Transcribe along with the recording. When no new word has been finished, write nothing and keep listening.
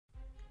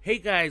Hey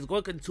guys,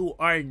 welcome to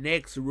our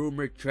next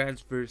rumored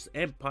transfers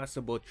and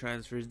possible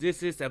transfers.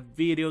 This is a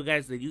video,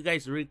 guys, that you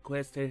guys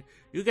requested.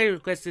 You guys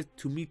requested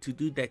to me to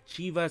do that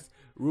Chivas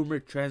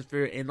rumored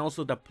transfer and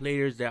also the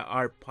players that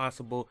are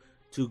possible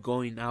to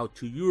going out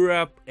to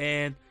Europe.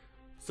 And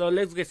so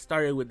let's get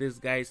started with this,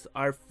 guys.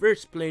 Our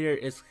first player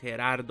is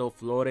Gerardo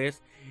Flores,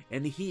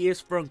 and he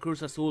is from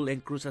Cruz Azul,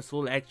 and Cruz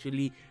Azul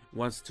actually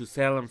wants to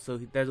sell him, so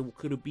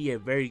could be a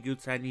very good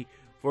signing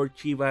for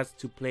Chivas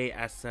to play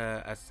as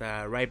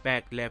a right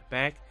back, left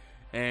back.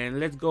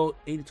 And let's go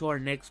into our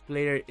next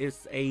player.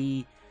 Is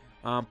a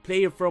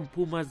player from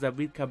Pumas.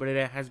 David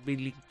Cabrera has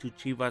been linked to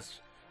Chivas.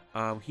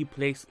 He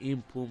plays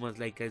in Pumas,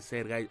 like I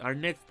said, guys. Our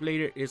next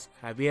player is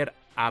Javier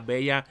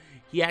Abella.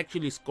 He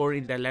actually scored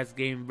in the last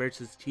game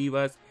versus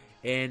Chivas,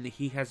 and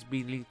he has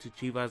been linked to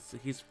Chivas.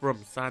 He's from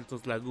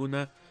Santos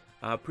Laguna.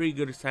 Pretty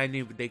good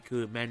signing if they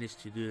could manage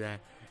to do that.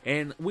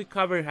 And we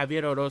covered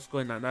Javier Orozco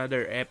in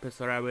another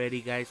episode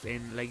already, guys.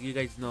 And like you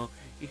guys know,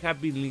 he has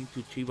been linked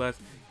to Chivas.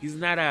 He's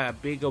not a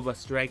big of a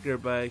striker,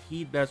 but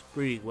he does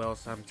pretty well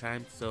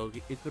sometimes. So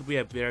it could be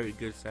a very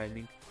good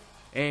signing.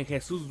 And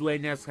Jesus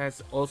Dueñas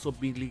has also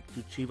been linked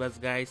to Chivas,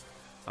 guys.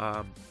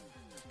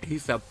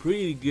 He's a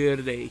pretty good.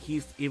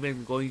 He's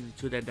even going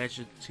to the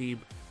national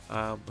team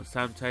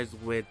sometimes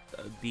with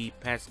the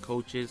past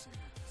coaches.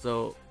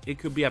 So it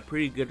could be a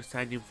pretty good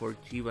signing for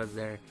Chivas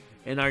there.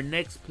 And our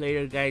next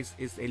player, guys,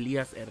 is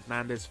Elias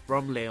Hernandez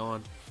from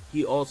León.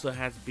 He also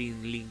has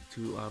been linked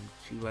to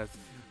Chivas,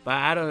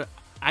 but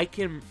I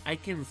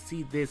can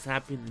see this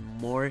happen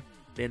more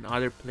than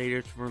other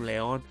players from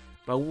León.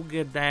 But we'll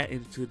get that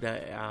into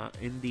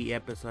in the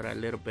episode a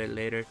little bit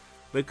later.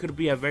 But it could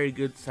be a very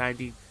good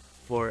signing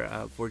for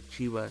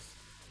Chivas,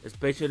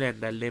 especially on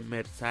the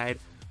limit side.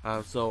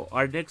 So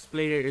our next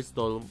player is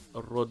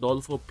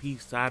Rodolfo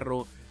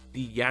Pizarro, the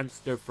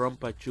youngster from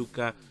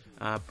Pachuca.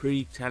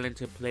 Pretty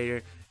talented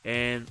player,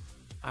 and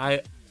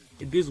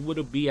this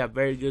would be a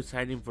very good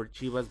signing for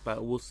Chivas,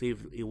 but we'll see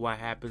what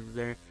happens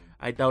there.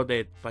 I doubt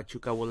that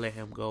Pachuca will let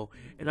him go.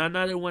 And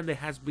another one that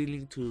has been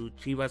linked to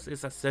Chivas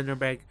is a center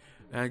back,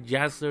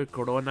 Jasser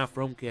Corona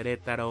from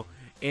Querétaro,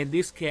 and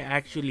this can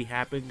actually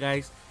happen,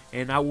 guys.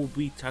 And I will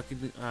be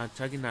talking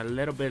a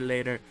little bit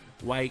later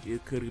why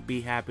it could be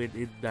happening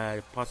in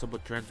the possible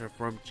transfer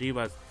from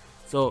Chivas.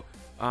 So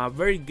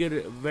very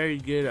good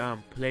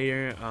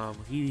player.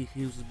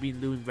 He's been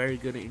doing very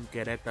good in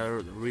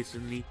Querétaro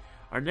recently.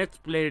 Our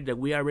next player that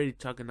we already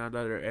talked in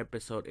another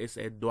episode is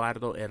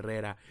Eduardo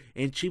Herrera,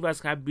 and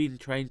Chivas have been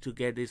trying to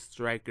get this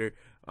striker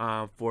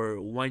for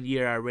 1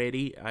 year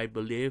already, I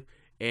believe,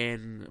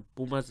 and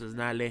Pumas does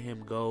not let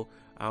him go.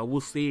 We'll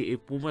see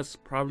if Pumas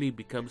probably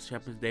becomes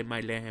champions, they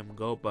might let him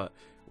go, but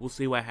we'll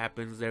see what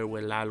happens there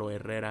with Lalo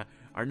Herrera.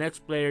 Our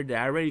next player that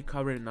I already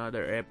covered in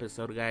another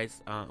episode,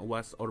 guys,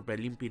 was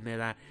Orbelín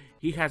Pineda.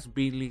 He has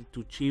been linked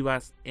to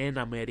Chivas and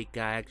America,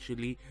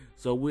 actually.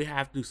 So we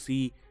have to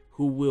see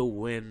who will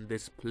win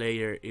this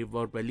player. If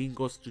Orbelín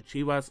goes to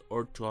Chivas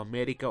or to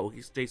America, or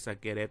he stays at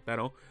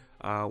Querétaro.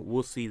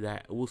 We'll see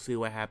that. We'll see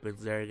what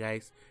happens there,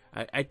 guys.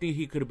 I think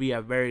he could be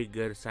a very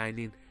good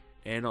signing.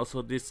 And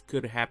also this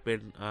could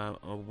happen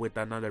with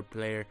another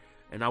player,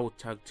 and I will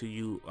talk to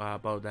you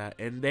about that.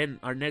 And then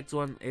our next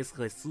one is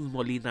Jesus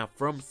Molina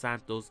from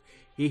Santos.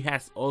 He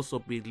has also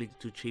been linked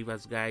to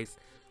Chivas, guys.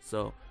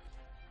 So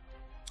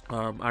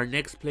our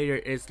next player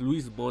is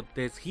Luis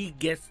Montes. He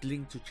gets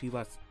linked to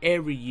Chivas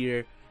every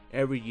year,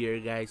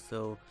 guys.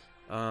 So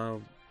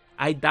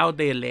I doubt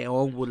that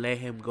León will let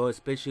him go,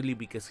 especially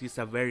because he's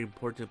a very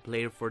important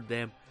player for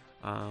them.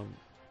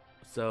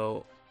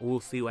 So we'll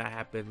see what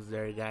happens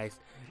there, guys.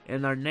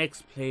 And our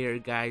next player,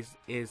 guys,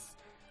 is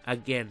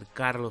again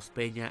Carlos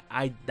Peña.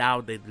 I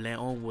doubt that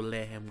León will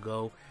let him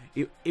go.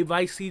 If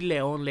I see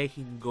León let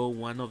him go,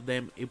 one of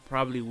them, it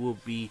probably will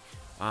be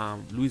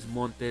Luis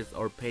Montes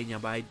or Peña.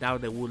 But I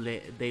doubt they will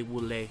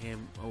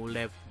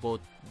let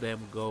both them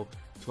go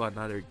to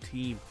another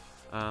team.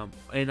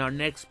 And our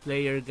next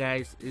player,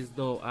 guys, is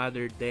no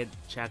other than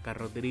Chaca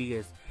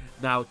Rodriguez.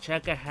 Now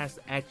Chaca has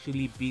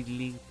actually been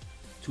linked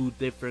to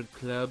different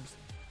clubs.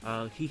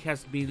 He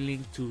has been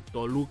linked to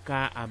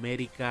Toluca,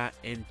 America,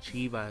 and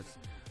Chivas.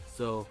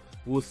 So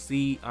we'll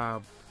see.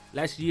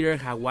 Last year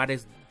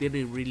Jaguares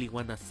didn't really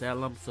want to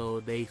sell him, so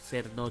they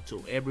said no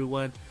to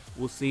everyone.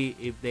 We'll see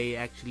if they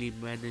actually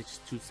manage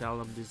to sell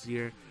him this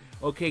year.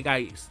 Okay,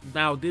 guys,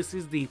 now this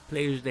is the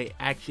players that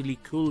actually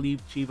could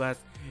leave Chivas.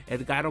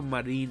 Edgardo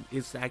Marin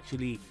is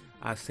actually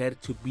said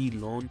to be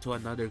loaned to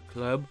another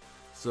club,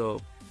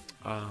 so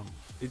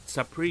it's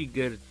a pretty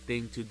good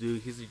thing to do.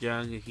 He's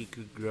young and he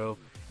could grow.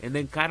 And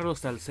then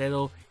Carlos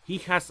Salcedo, he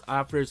has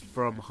offers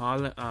from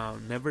Holland,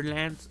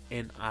 Netherlands,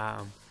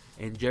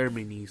 and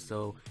Germany.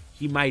 So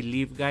he might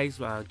leave, guys.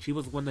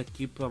 Chivas want to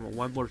keep him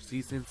one more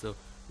season, so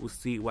we'll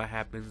see what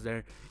happens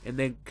there. And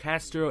then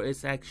Castro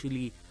is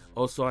actually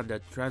also on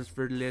the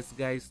transfer list,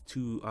 guys,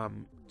 to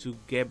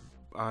get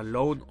a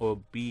loan or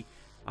be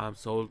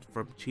sold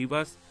from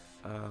Chivas.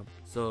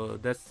 So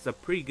that's a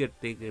pretty good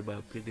thing in my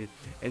opinion.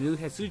 And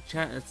then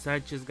Jesus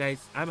Sanchez,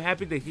 guys, I'm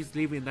happy that he's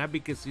leaving, not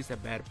because he's a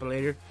bad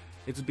player,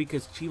 it's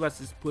because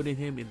Chivas is putting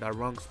him in the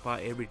wrong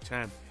spot every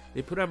time.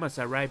 They put him as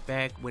a right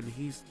back when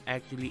he's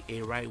actually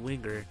a right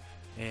winger,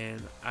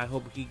 and I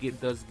hope he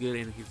does good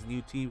in his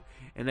new team.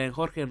 And then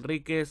Jorge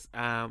Enriquez,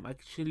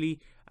 actually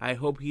I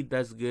hope he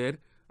does good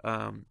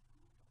in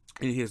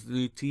his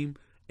new team.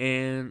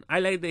 And I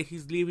like that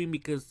he's leaving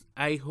because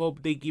I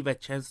hope they give a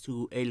chance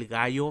to El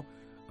Gallo.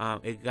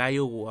 El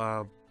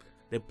Gallo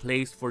that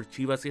plays for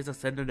Chivas. He's a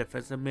center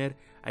defensive mid.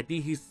 I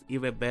think he's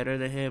even better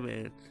than him,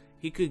 and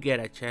he could get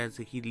a chance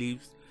if he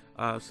leaves.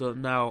 So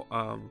now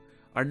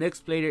our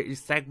next player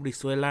is Zach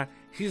Brizuela.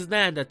 He's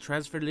not on the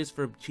transfer list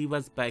from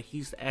Chivas, but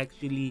he's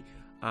actually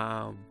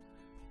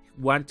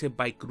wanted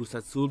by Cruz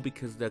Azul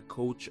because the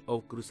coach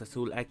of Cruz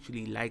Azul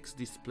actually likes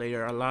this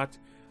player a lot.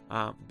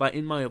 But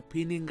in my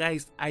opinion,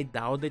 guys, I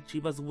doubt that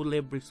Chivas will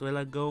let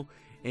Brizuela go.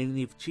 And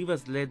if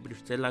Chivas let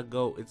Brizuela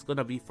go, it's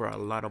gonna be for a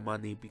lot of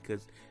money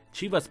because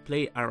Chivas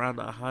play around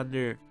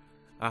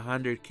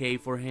 100K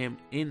for him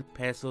in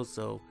pesos.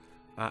 So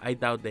I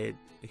doubt that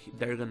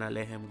they're gonna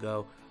let him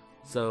go.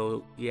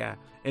 So yeah.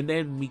 And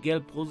then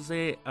Miguel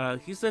Ponce,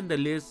 he's on the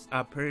list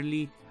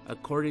apparently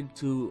according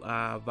to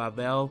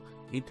Babel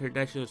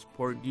International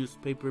Sport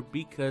newspaper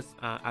because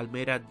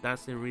Almeida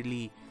doesn't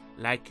really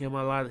like him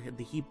a lot.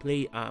 He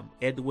played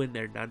Edwin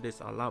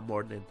Hernandez a lot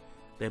more than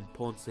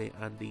Ponce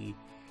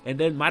and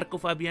then Marco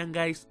Fabian,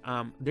 guys.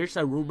 There's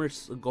a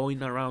rumors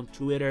going around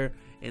Twitter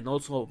and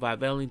also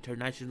Babel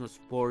International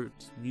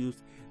Sports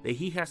News that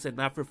he has an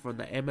offer from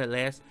the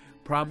MLS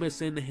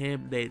promising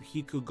him that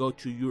he could go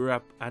to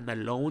Europe on a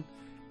loan.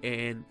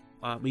 And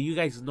you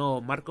guys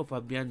know Marco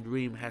Fabian's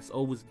dream has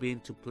always been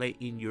to play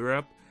in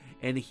Europe,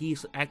 and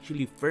he's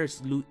actually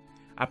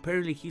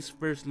apparently he's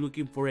first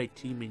looking for a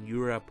team in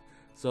Europe.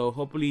 So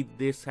hopefully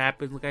this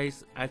happens,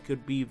 guys. I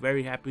could be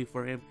very happy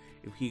for him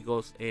if he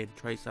goes and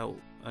tries out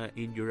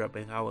in Europe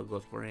and how it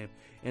goes for him.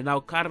 And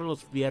now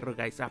Carlos Fierro,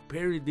 guys.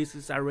 Apparently this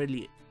is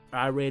already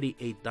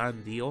a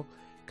done deal.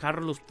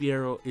 Carlos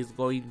Fierro is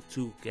going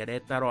to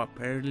Querétaro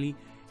apparently.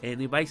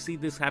 And if I see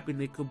this happen,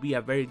 it could be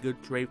a very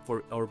good trade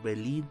for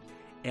Orbelin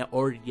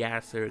or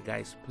Yasser,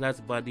 guys.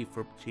 Plus Buddy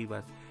from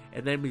Chivas.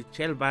 And then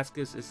Michel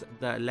Vasquez is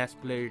the last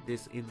player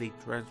this in the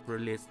transfer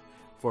list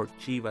for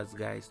Chivas,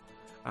 guys.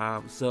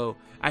 So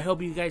I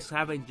hope you guys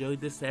have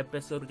enjoyed this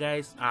episode,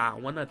 guys. I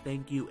want to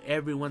thank you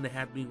everyone that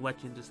have been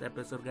watching this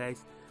episode,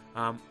 guys.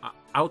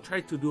 I'll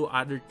try to do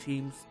other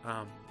teams,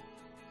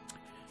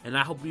 and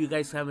I hope you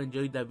guys have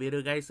enjoyed the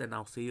video, guys, and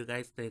I'll see you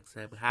guys next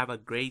time. Have a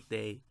great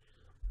day.